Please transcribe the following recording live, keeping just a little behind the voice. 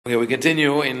Okay, we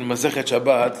continue in Masechet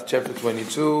Shabbat, chapter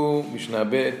 22, Mishnah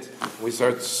Bet. We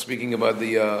start speaking about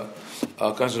the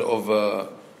concept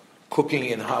of cooking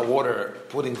in hot water,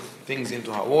 putting things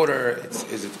into hot water.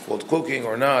 Is it called cooking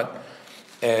or not?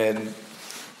 And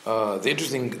the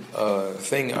interesting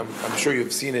thing, I'm sure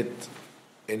you've seen it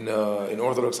in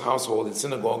Orthodox household, in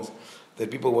synagogues, that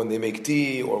people, when they make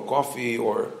tea or coffee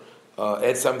or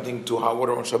add something to hot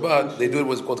water on Shabbat, they do it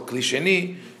what's called kli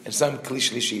sheni and some kli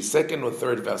shlishi, second or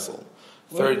third vessel.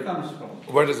 Where it comes from?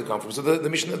 Where does it come from? So the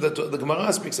Mishnah, the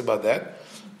Gemara speaks about that.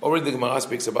 Already the Gemara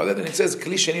speaks about it, and it says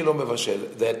kli sheni lo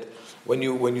mevashel, that when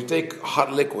you take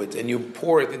hot liquid and you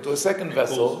pour it into a second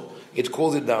vessel, it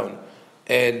cools it down.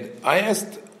 And I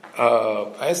asked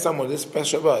someone this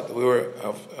past Shabbat,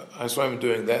 I saw him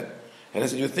doing that, and I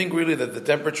said, you think really that the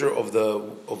temperature of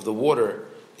the water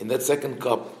in that second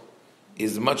cup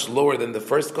is much lower than the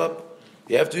first cup?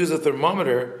 You have to use a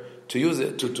thermometer to use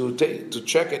it to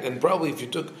check it. And probably if you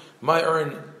took my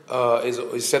urn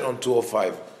is set on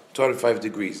 205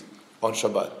 degrees on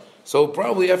Shabbat. So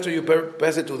probably after you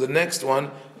pass it to the next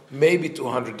one, maybe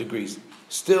 200 degrees.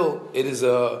 Still, it is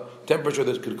a temperature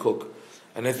that could cook.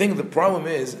 And I think the problem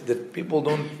is that people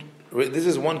don't. This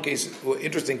is one case,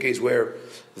 interesting case where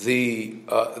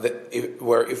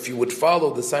where if you would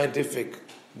follow the scientific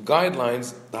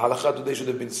guidelines, the halakha today should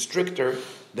have been stricter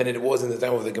than it was in the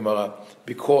time of the Gemara,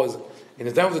 because in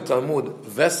the time of the Talmud,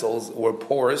 vessels were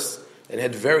porous and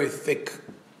had very thick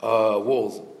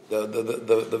walls.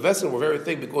 The vessels were very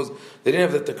thick because they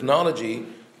didn't have the technology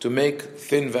to make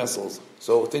thin vessels,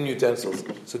 so thin utensils.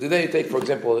 So today, you take, for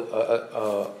example,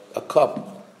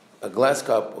 a glass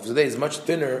cup of today is much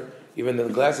thinner even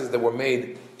than glasses that were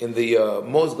made in the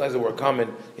most glasses that were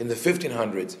common in the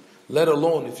 1500s. Let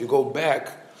alone if you go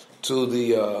back to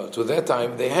that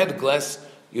time, they had glass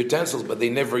utensils, but they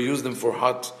never used them for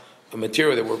hot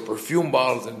material. They were perfume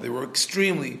bottles, and they were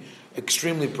extremely,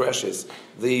 extremely precious.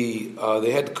 They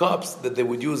had cups that they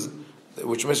would use,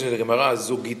 which mentioned in the Gemara,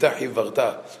 zugita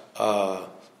hivarta,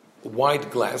 white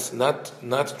glass, not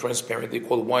transparent. They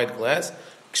called white glass,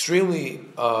 extremely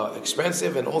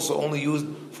expensive, and also only used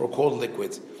for cold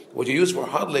liquids. What you use for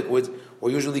hot liquids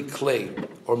were usually clay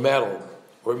or metal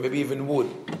or maybe even wood.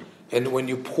 And when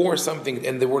you pour something,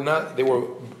 and they were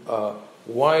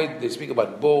wide, they speak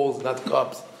about bowls, not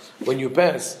cups. When you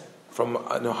pass from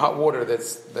hot water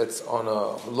that's on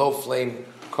a low flame,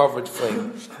 covered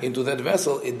flame, into that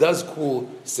vessel, it does cool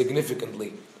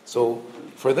significantly. So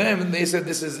for them, they said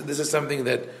this is something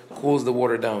that cools the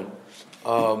water down.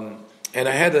 And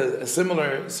I had a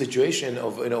similar situation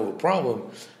of a problem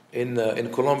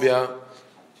in Colombia.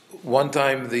 One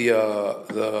time the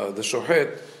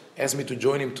shohet asked me to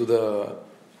join him to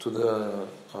the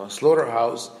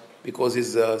slaughterhouse because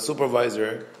his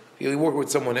supervisor, he worked with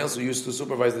someone else who used to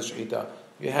supervise the shechita.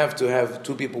 You have to have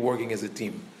two people working as a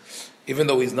team, even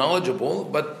though he's knowledgeable,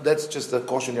 but that's just a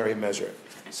cautionary measure.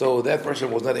 So that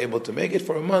person was not able to make it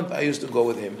for a month. I used to go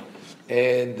with him,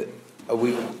 and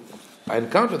I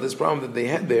encountered this problem that they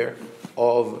had there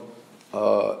of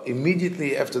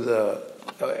immediately after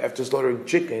slaughtering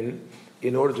chicken,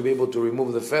 in order to be able to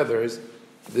remove the feathers,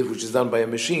 which is done by a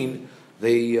machine,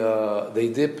 they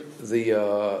dip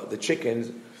the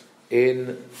chickens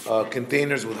in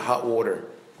containers with hot water,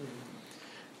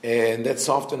 and that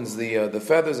softens the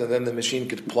feathers, and then the machine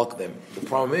could pluck them. The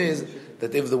problem is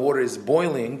that if the water is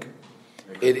boiling,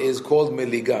 it is called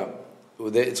meliga.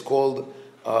 It's called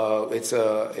it's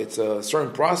a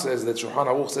certain process that Shulchan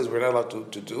Aruch says we're not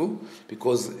allowed to do,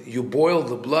 because you boil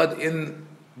the blood in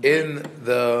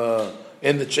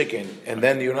the chicken, and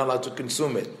then you're not allowed to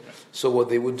consume it. So what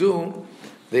they would do,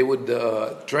 they would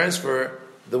transfer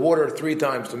the water 3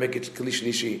 times to make it kli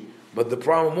shlishi. But the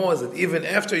problem was that even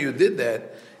after you did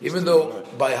that, even though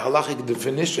by halachic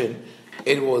definition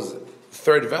it was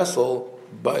third vessel,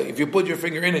 but if you put your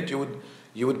finger in it,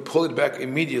 you would pull it back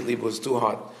immediately. It was too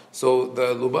hot. So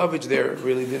the Lubavitch there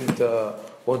really didn't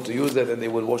want to use that, and they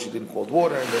would wash it in cold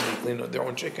water, and then they clean their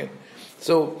own chicken.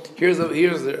 So here's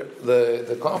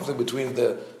the conflict between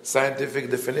the scientific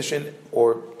definition,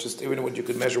 or just even what you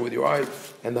could measure with your eyes,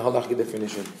 and the halakhic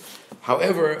definition.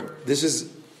 However, this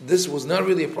was not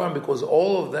really a problem, because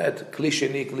all of that kli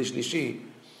sheni, kli shlishi,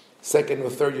 second or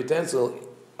third utensil,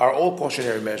 are all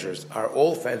cautionary measures, are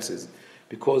all fences,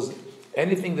 because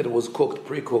anything that was cooked,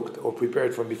 pre-cooked, or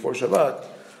prepared from before Shabbat,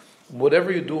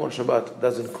 whatever you do on Shabbat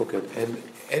doesn't cook it. And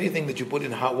anything that you put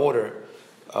in hot water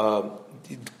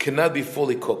it cannot be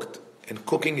fully cooked. And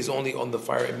cooking is only on the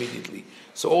fire immediately.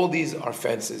 So all these are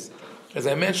fences. As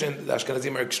I mentioned, the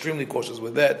Ashkenazim are extremely cautious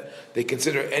with that. They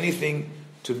consider anything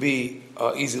to be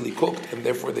easily cooked, and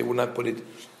therefore they will not put it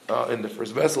in the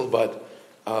first vessel. But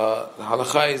The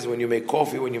halacha is when you make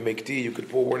coffee, when you make tea, you could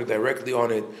pour water directly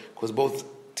on it because both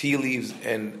tea leaves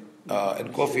and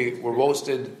coffee were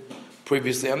roasted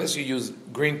previously. Unless you use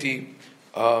green tea,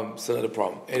 it's not a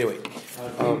problem. Anyway,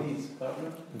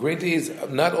 green tea is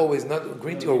not always not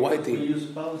green tea or white tea. We use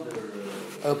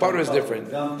powder. Powder is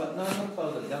different. No, not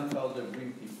powder. Gunpowder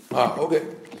green tea. Okay.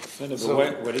 So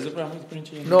what is the problem with green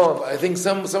tea? No, I think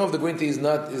some of the green tea is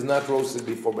not roasted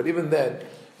before, but even that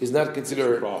is not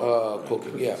considered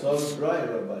cooking. Yeah. So it's dry,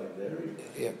 Rabbi.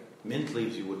 Yeah. Mint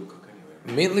leaves you wouldn't cook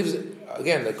anyway. Mint leaves,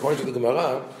 again, according to the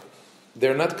Gemara,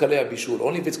 they're not kalei bishul.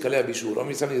 Only if it's kalei bishul,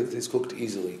 only something that is cooked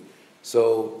easily.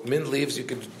 So mint leaves you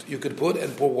could put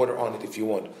and pour water on it if you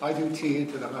want. I do tea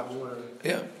into the hot water.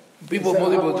 Yeah, Is people. that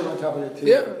Most hot people. water on top of the tea?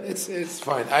 Yeah, it's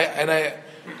fine.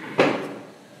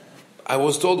 I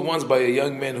was told once by a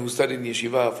young man who studied in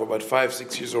yeshiva for about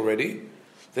 5-6 years already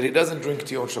that he doesn't drink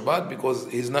tea on Shabbat because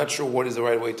he's not sure what is the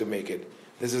right way to make it.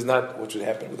 This is not what should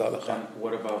happen with halacha. And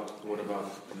what about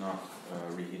not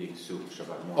reheating soup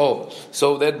Shabbat morning? Oh,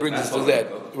 so that brings us to That's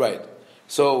that, all right. right?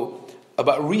 So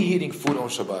about reheating food on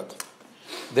Shabbat,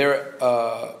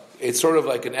 it's sort of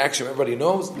like an action. Everybody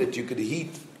knows that you could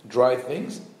heat dry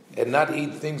things and not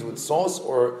eat things with sauce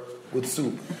or with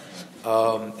soup.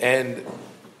 And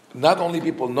not only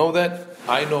people know that,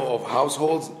 I know of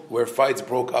households where fights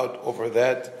broke out over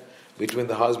that between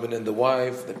the husband and the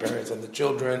wife, the parents and the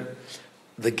children,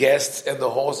 the guests and the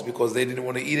host because they didn't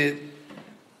want to eat it.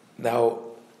 Now,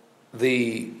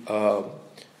 there's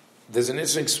an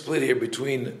interesting split here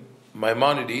between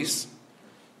Maimonides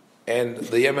and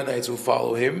the Yemenites who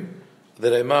follow him,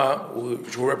 the Rema, who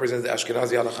represents the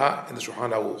Ashkenazi Halacha, and the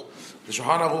Shulchan Aruch. The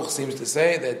Shulchan Aruch seems to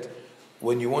say that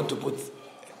when you want to put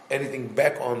anything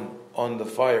back on the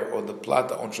fire or the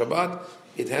plata on Shabbat,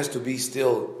 it has to be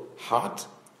still hot,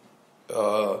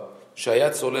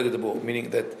 shayat soled debo,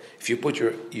 meaning that if you put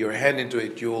your hand into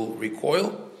it, you'll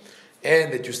recoil,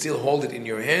 and that you still hold it in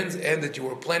your hands, and that you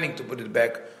were planning to put it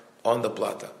back on the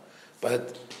plata.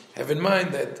 But have in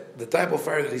mind that the type of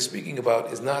fire that he's speaking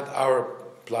about is not our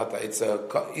plata. It's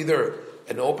either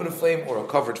an open flame or a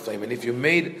covered flame. And if you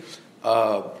made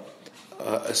a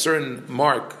certain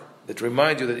mark that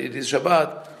reminds you that it is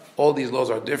Shabbat, all these laws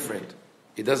are different.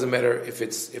 It doesn't matter if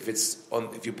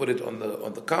you put it on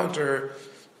the counter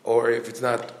or if it's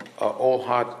not all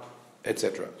hot,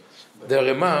 etc. The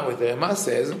Rema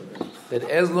says that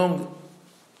as long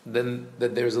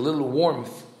that there's a little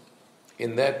warmth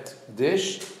in that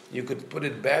dish, you could put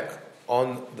it back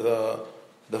on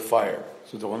the fire.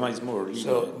 So the Rama is more lenient.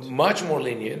 So much more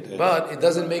lenient, but it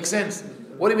doesn't make sense.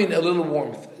 What do you mean a little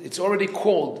warmth? It's already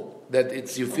cold. That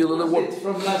you feel a little warm. It's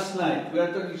from last night. We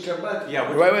are talking Shabbat. Yeah,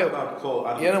 we're Right, talking right. about cold.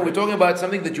 We're talking about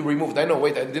something that you removed. I know.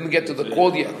 Wait, I didn't get to the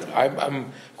cold yet.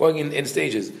 I'm going in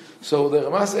stages. So the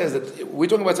Rama says that we're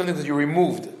talking about something that you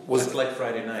removed. It's like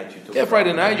Friday night. You took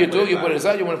Friday night you put it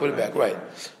aside. You want to put it back, right?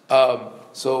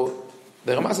 So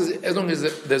the Rama says as long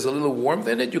as there's a little warmth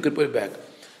in it, you could put it back.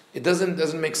 It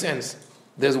doesn't make sense.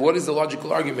 What is the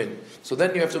logical argument? So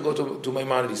then you have to go to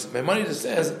Maimonides. Maimonides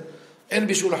says, "En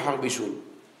bishul har bishul."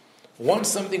 Once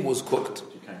something was cooked,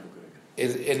 You can't cook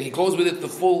it again. and he goes with it the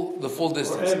full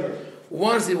distance. Forever.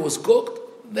 Once it was cooked,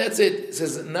 that's it. It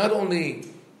says not only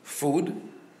food,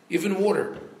 even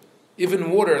water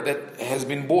that has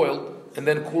been boiled and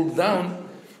then cooled down,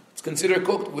 it's considered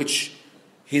cooked. Which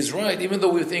he's right. Even though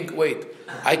we think, wait,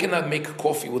 I cannot make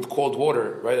coffee with cold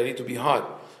water, right? I need to be hot.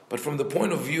 But from the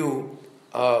point of view,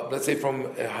 let's say from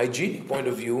a hygienic point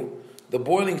of view, the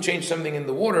boiling changed something in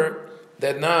the water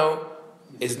that now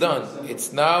is done.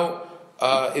 It's now,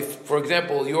 if, for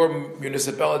example, your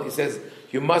municipality says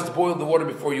you must boil the water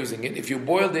before using it. If you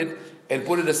boiled it and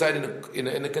put it aside in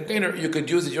a container, you could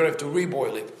use it. You don't have to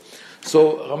reboil it.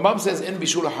 So Rambam says, "En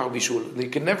bishul har bishul." You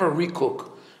can never recook,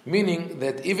 meaning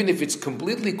that even if it's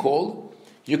completely cold,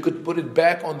 you could put it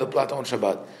back on the plata on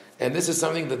Shabbat. And this is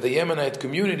something that the Yemenite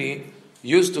community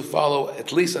used to follow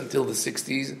at least until the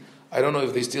 60s. I don't know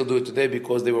if they still do it today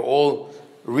because they were all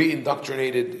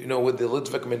re-indoctrinated, with the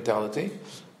Litvak mentality.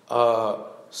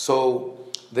 So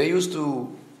they used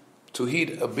to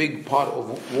heat a big pot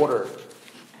of water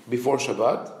before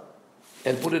Shabbat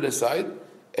and put it aside,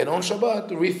 and on Shabbat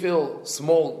refill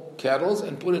small kettles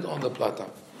and put it on the plata.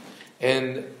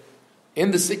 And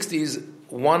in the 60s,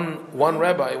 one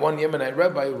Yemenite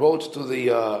rabbi wrote to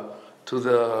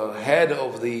the head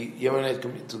of the Yemenite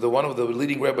community, to one of the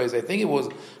leading rabbis, I think it was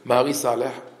Mari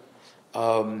Saleh,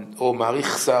 or Mari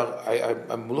Chsar.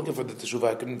 I'm looking for the teshuvah,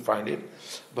 I couldn't find it.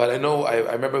 But I know,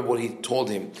 I remember what he told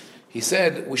him. He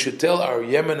said, we should tell our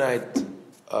Yemenite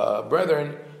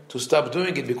brethren to stop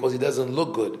doing it because it doesn't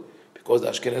look good. Because the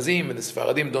Ashkenazim and the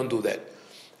Sfaradim don't do that.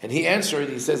 And he answered,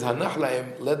 he says, Hanach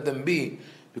lahem, let them be,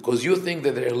 because you think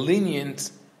that they're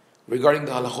lenient regarding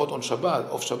the halachot on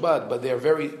Shabbat, but they are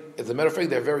very, as a matter of fact,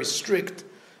 they're very strict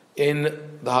in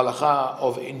the halacha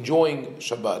of enjoying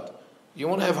Shabbat. You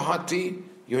want to have hot tea,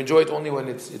 you enjoy it only when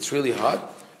it's really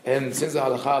hot, and since the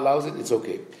halacha allows it, it's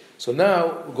okay. So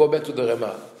now, we go back to the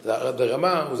Rama. The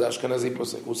Rama, who's Ashkenazi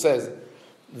posek, who says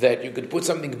that you could put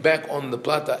something back on the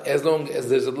plata as long as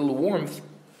there's a little warmth,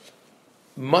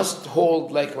 must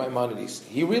hold like Maimonides.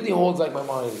 He really holds like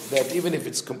Maimonides, that even if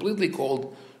it's completely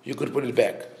cold, you could put it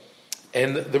back.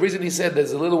 And the reason he said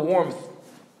there's a little warmth,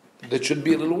 that should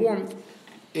be a little warmth,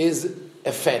 is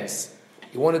a fence.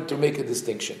 He wanted to make a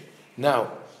distinction.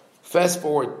 Now, fast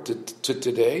forward to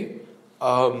today,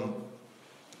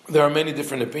 there are many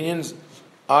different opinions.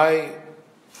 I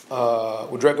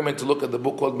would recommend to look at the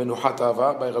book called Menuhat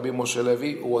Ava by Rabbi Moshe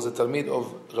Levi, who was a Talmid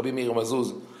of Rabbi Meir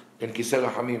Mazuz in Kisera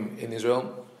Hamim in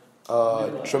Israel.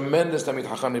 Tremendous Talmid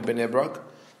Chacham in Bnei Brak.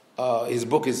 His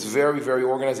book is very, very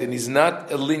organized, and he's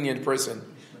not a lenient person.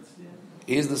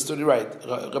 He is the study, right.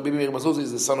 Rabbi Meir Mazuz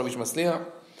is the son of Ish Masliach,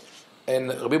 and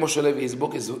Rabbi Moshe Levi, his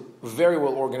book is very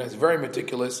well organized, very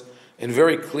meticulous, and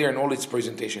very clear in all its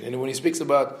presentation. And when he speaks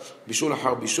about Bishul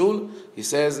Har Bishul, he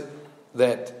says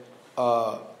that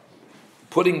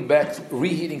putting back,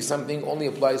 reheating something only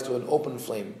applies to an open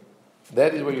flame.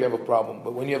 That is where you have a problem.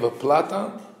 But when you have a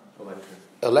plata,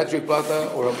 electric plata,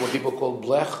 or what people call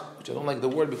blech, which I don't like the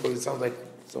word because it sounds like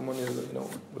someone is,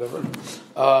 whatever.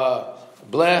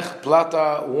 Blech,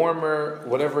 plata, warmer,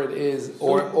 whatever it is,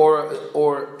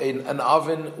 or an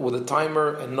oven with a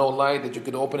timer and no light that you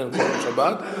could open and close on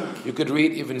Shabbat, you could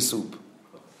read even soup.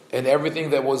 And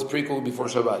everything that was pre-cooked before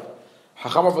Shabbat.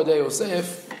 Haim Ovadia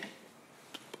Yosef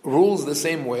rules the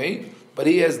same way, but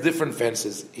he has different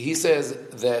fences. He says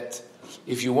that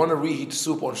if you want to reheat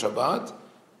soup on Shabbat,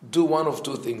 do one of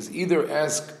two things. Either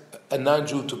ask a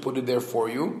non-Jew to put it there for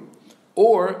you,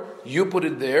 or you put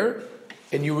it there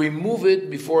and you remove it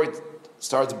before it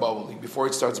starts bubbling, before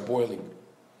it starts boiling.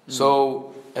 Mm-hmm.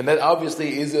 So, and that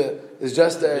obviously is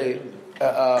just a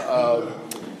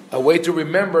way to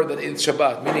remember that it's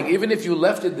Shabbat. Meaning, even if you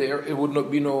left it there, it would not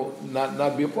be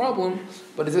a problem.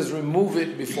 But it says remove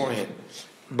it beforehand.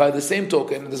 By the same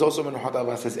token, there's also Menuhat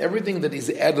Ava says everything that is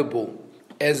edible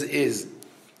as is,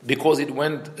 because it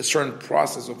went a certain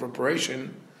process of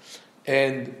preparation,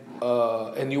 and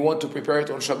you want to prepare it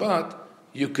on Shabbat,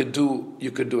 you could do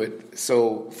it.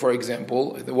 So, for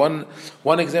example,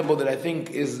 one example that I think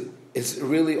is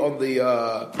really on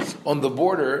the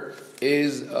border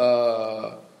is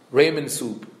ramen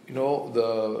soup.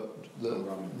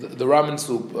 The ramen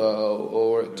soup,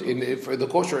 for the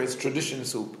kosher, it's tradition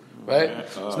soup. Right?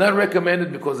 It's not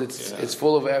recommended because it's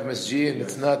full of MSG and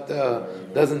it's not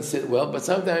doesn't sit well. But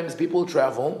sometimes people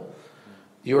travel.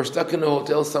 You're stuck in a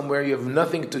hotel somewhere. You have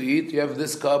nothing to eat. You have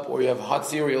this cup, or you have hot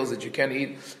cereals that you can't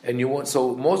eat, and you want.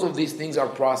 So most of these things are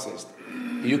processed.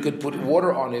 You could put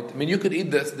water on it. I mean, you could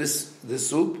eat this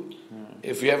soup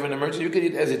if you have an emergency. You could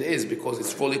eat as it is because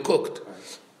it's fully cooked,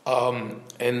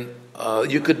 and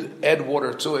you could add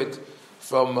water to it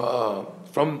from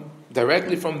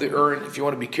directly from the urn, if you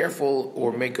want to be careful,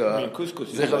 or make a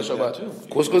couscous.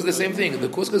 Couscous is the same thing. The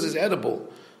couscous is edible.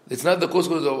 It's not the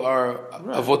couscous of our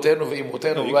avotenu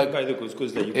ve'imotenu. No, you can buy the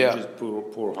couscous that you can just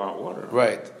pour hot water.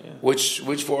 Right. Yeah. Which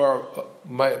for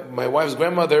my wife's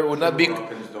grandmother would not be.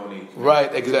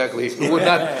 Right. Exactly. It would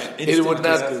not. It would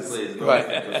not.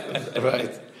 Right.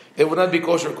 Right. It would not be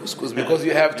kosher couscous because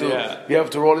you have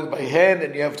to roll it by hand,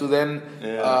 and you have to then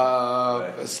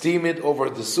steam it over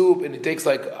the soup, and it takes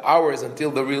like hours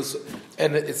until the real soup,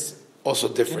 and it's also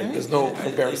different. There's no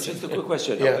comparison. Just a quick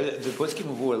question. The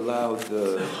poskim who allowed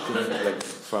the thing like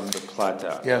from the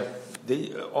plata,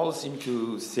 they all seem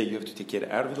to say you have to take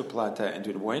it out of the plata and do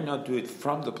it. Why not do it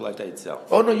from the plata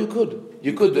itself? Oh no, you could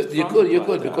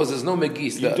because there's no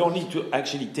megis. You don't need to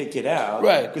actually take it out,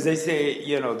 right? Because they say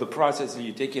the process.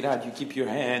 You take it out, you keep your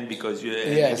hand because you.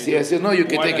 Yes. No, you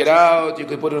can take it out. You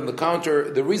can put it on the counter.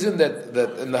 The reason that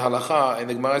in the halacha and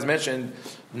the Gemara is mentioned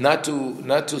not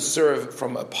to serve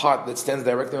from a pot that stands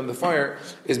directly on the fire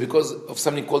is because of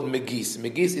something called megis.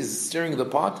 Megis is stirring the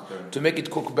pot to make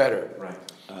it cook better. Right.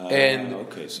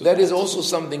 So that is also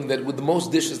something that with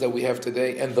most dishes that we have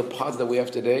today and the pots that we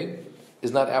have today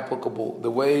is not applicable.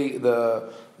 The way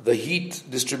the heat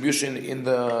distribution in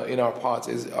our pots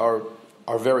is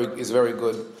very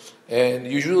good, and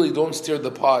usually don't stir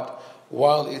the pot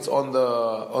while it's on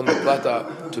the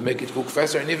plata to make it cook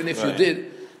faster. And even if you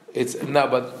did, it's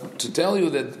not. But to tell you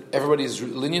that everybody is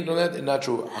lenient on that, is not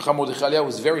true. Haim Ovadia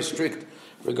was very strict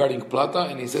regarding plata,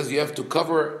 and he says you have to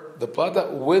cover the plata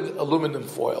with aluminum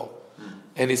foil.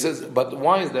 And he says, but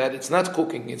why is that? It's not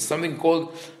cooking. It's something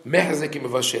called mehzek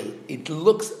mevashel. It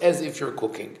looks as if you're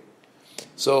cooking.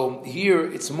 So here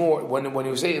it's more, when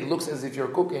you say it looks as if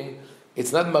you're cooking,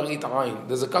 it's not marit ayin.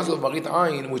 There's a concept of marit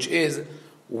ayin, which is,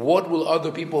 what will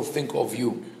other people think of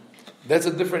you? That's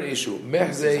a different issue.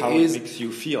 Mehzeh how is it makes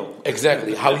you feel.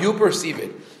 Exactly, how you perceive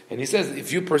it. And he says,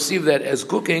 if you perceive that as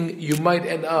cooking, you might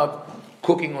end up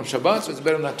cooking on Shabbat, so it's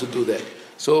better not to do that.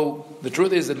 So the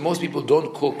truth is that most people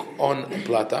don't cook on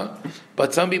plata,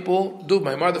 but some people do.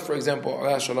 My mother, for example,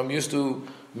 Shalom, used to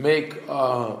make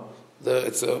one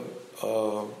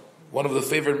of the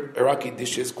favorite Iraqi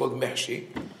dishes called mehshi,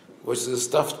 which is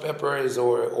stuffed peppers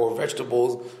or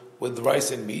vegetables with rice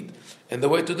and meat. And the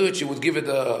way to do it, she would give it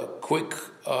a quick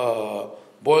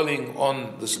boiling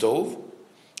on the stove.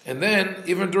 And then,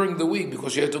 even during the week,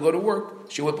 because she had to go to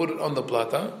work, she would put it on the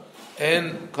plata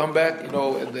and come back,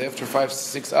 after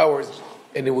 5-6 hours,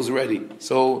 and it was ready.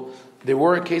 So there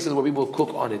were cases where people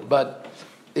cook on it, but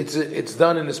it's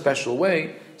done in a special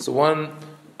way, so one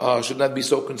should not be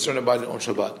so concerned about it on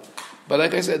Shabbat. But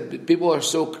like I said, people are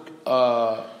so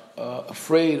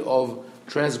afraid of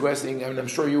transgressing. I mean, I'm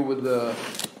sure you with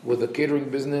the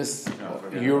catering business,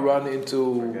 you run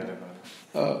into. Forget about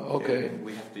it. Okay.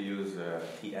 We have to use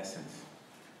tea essence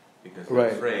because Right.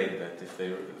 they're afraid that if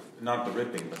they, not the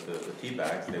ripping, but the tea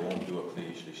bags, they won't do a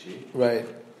kli shlishi. Right.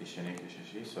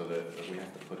 So that we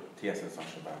have to put tea essence on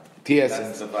Shabbat. Tea That's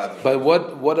essence. the bad one. But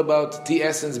what about tea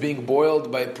essence being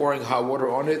boiled by pouring hot water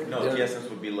on it? No, tea essence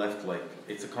would be left like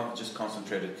it's just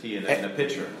concentrated tea in a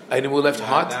pitcher. And it will left You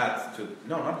hot? add that to,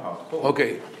 no, not hot, cold.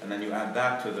 Okay. And then you add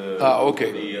that to the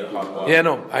Okay. to the hot water. Yeah,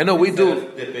 no, I know we Instead do.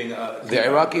 of dipping, The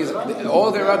Iraqis,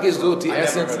 all the Iraqis do tea I never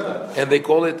essence, heard that. and they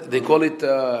call it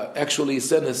actually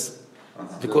senes,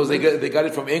 because they got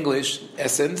it from English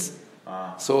essence.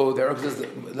 So the Iraqis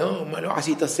says, no,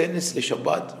 asita senes le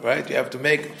Shabbat, right? You have to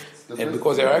make, and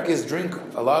because the Iraqis drink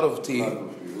a lot of tea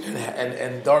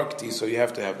and dark tea, so you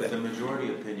have to have But that. the majority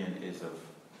opinion is of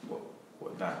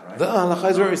what that, right? The halacha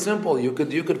is very simple. You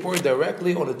could pour it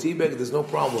directly on a tea bag. There's no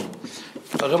problem.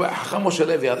 Rabbi Haim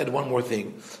Ovadia, I'll add one more thing.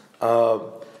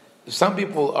 Some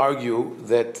people argue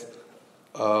that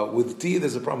with tea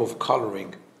there's a problem of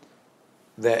coloring.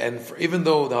 Even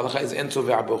though the halacha is enso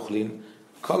ve'abochlin,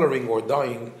 coloring or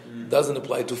dyeing doesn't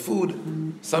apply to food.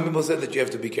 Some people said that you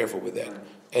have to be careful with that,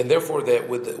 and therefore that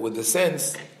with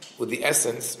the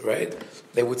essence, right?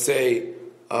 They would say.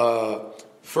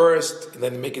 First, and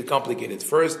then make it complicated.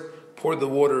 First, pour the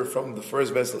water from the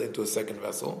first vessel into a second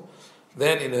vessel.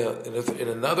 Then, in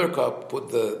another cup,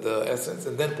 put the essence,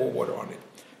 and then pour water on it.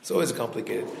 So it's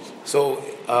complicated. So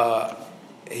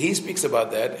he speaks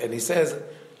about that, and he says,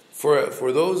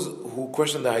 for those who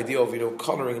question the idea of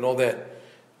coloring and all that,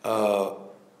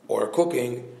 or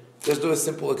cooking, just do a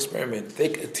simple experiment.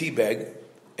 Take a tea bag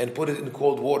and put it in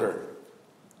cold water.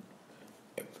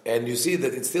 And you see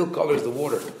that it still colors the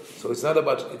water. So it's not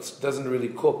about, it doesn't really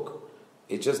cook.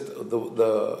 It's just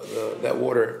that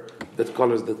water that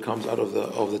colors that comes out of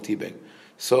the tea bag.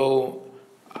 So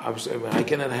I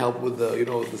cannot help with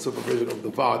the supervision of the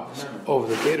pot of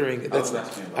the catering. That's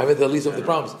the least of the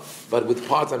problems. But with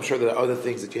pots, I'm sure there are other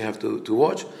things that you have to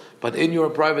watch. But in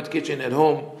your private kitchen at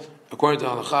home, according to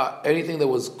halakha, anything that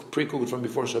was pre-cooked from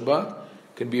before Shabbat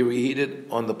can be reheated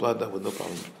on the plata with no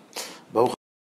problem.